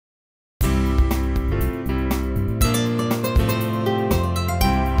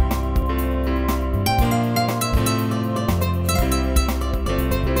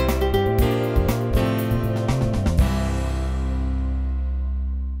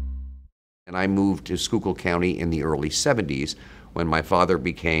And I moved to Schuylkill County in the early 70s when my father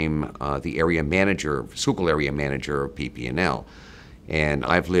became the area manager, Schuylkill area manager of PP&L. And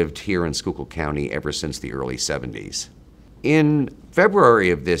I've lived here in Schuylkill County ever since the early 70s. In February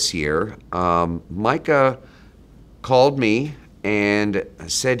of this year, Micah called me and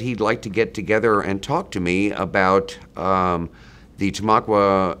said he'd like to get together and talk to me about the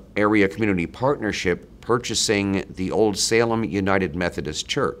Tamaqa Area Community Partnership purchasing the old Salem United Methodist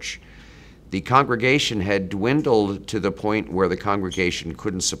Church. The congregation had dwindled to the point where the congregation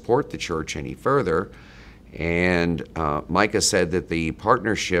couldn't support the church any further, and Micah said that the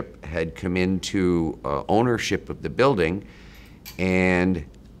partnership had come into ownership of the building, and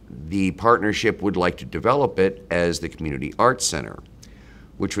the partnership would like to develop it as the Community Arts Center,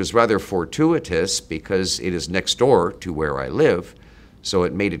 which was rather fortuitous because it is next door to where I live, so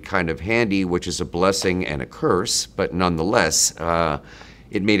it made it kind of handy, which is a blessing and a curse, but nonetheless,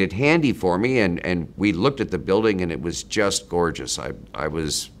 it made it handy for me, and we looked at the building and it was just gorgeous. I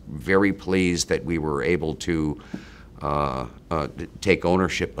was very pleased that we were able to take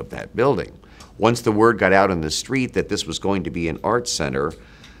ownership of that building. Once the word got out on the street that this was going to be an arts center,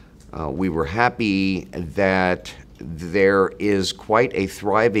 we were happy that there is quite a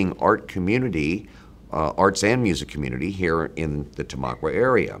thriving art community, arts and music community here in the Tamaqa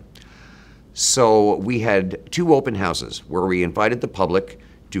area. So we had 2 open houses where we invited the public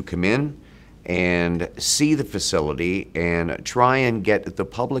to come in and see the facility and try and get the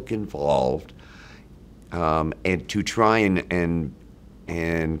public involved, and to try and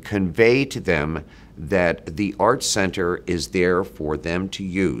convey to them that the Arts Center is there for them to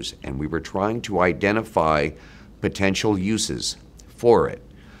use. And we were trying to identify potential uses for it.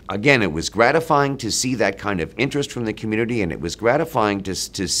 Again, it was gratifying to see that kind of interest from the community, and it was gratifying to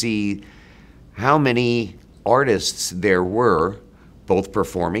see how many artists there were, both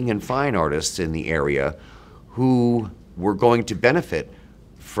performing and fine artists in the area, who were going to benefit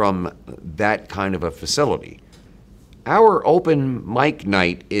from that kind of a facility. Our open mic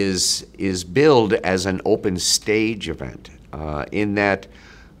night is billed as an open stage event, in that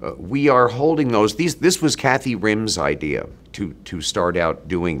we are holding those. This was Kathy Rim's idea to start out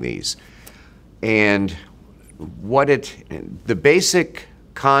doing these. And the basic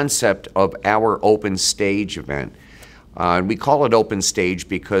concept of our open stage event, and we call it open stage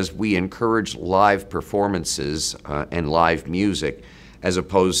because we encourage live performances and live music as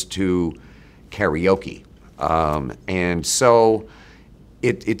opposed to karaoke. And so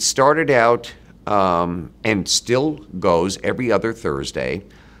it started out and still goes every other Thursday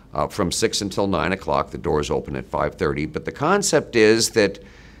from 6 until 9 o'clock. The doors open at 5:30. But the concept is that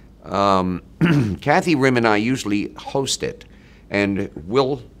Kathy Rim and I usually host it. And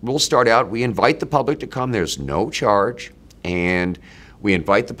we'll start out, we invite the public to come, there's no charge, and we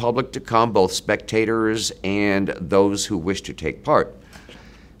invite the public to come, both spectators and those who wish to take part.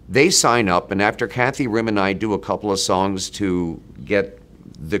 They sign up, and after Kathy Rim and I do a couple of songs to get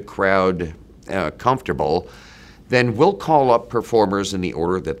the crowd comfortable, then we'll call up performers in the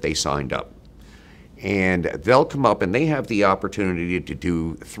order that they signed up. And they'll come up and they have the opportunity to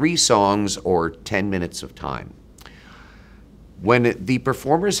do 3 songs or 10 minutes of time. When the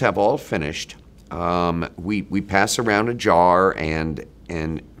performers have all finished, we pass around a jar, and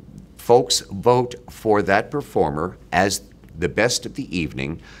folks vote for that performer as the best of the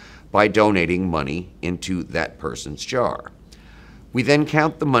evening by donating money into that person's jar. We then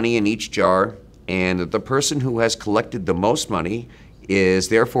count the money in each jar, and the person who has collected the most money is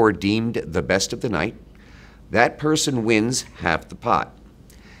therefore deemed the best of the night. That person wins half the pot.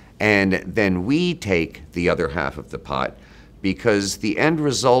 And then we take the other half of the pot, because the end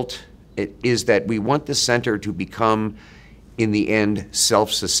result is that we want the center to become, in the end,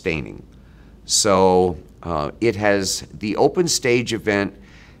 self-sustaining. So the open stage event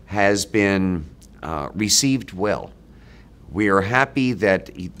has been received well. We are happy that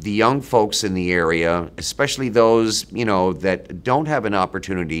the young folks in the area, especially those that don't have an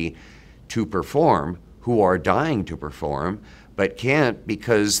opportunity to perform, who are dying to perform, but can't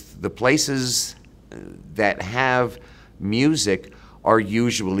because the places that have music are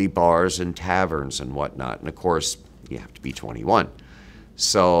usually bars and taverns and whatnot. And of course, you have to be 21.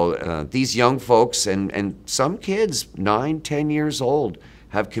 So these young folks and some kids, 9, 10 years old,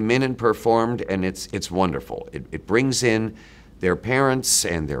 have come in and performed, and it's wonderful. It brings in their parents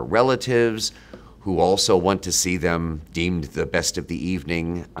and their relatives who also want to see them deemed the best of the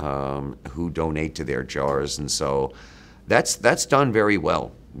evening, who donate to their jars. And so that's done very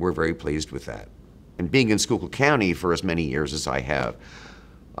well. We're very pleased with that. And being in Schuylkill County for as many years as I have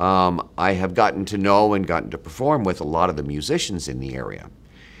gotten to know and gotten to perform with a lot of the musicians in the area.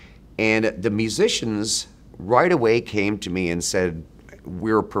 And the musicians right away came to me and said,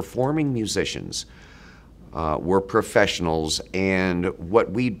 we're performing musicians, we're professionals, and what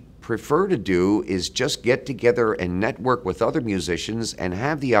we prefer to do is just get together and network with other musicians and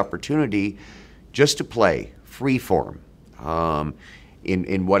have the opportunity just to play free form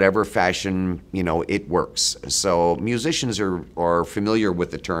in whatever fashion it works. So musicians are familiar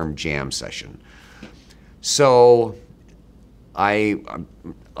with the term jam session. So I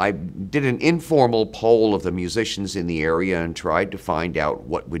did an informal poll of the musicians in the area and tried to find out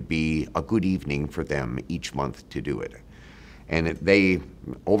what would be a good evening for them each month to do it. And they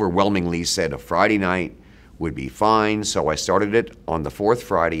overwhelmingly said a Friday night would be fine, so I started it on the fourth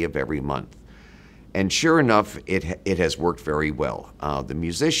Friday of every month. And sure enough, it has worked very well. The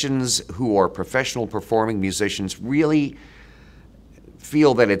musicians who are professional performing musicians really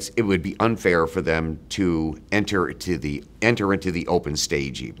feel that it would be unfair for them to enter into the open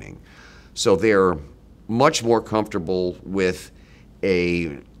stage evening. So they're much more comfortable with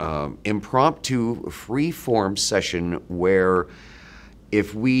a impromptu free-form session where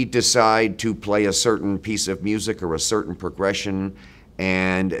if we decide to play a certain piece of music or a certain progression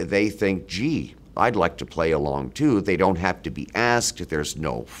and they think, gee, I'd like to play along too, they don't have to be asked, there's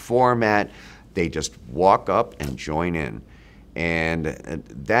no format, they just walk up and join in. And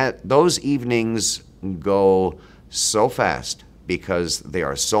those evenings go so fast because they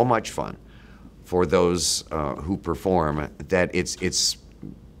are so much fun for those who perform that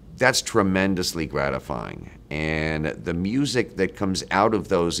that's tremendously gratifying. And the music that comes out of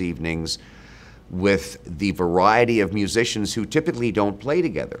those evenings with the variety of musicians who typically don't play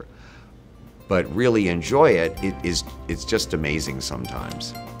together but really enjoy it's just amazing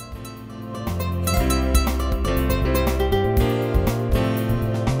sometimes.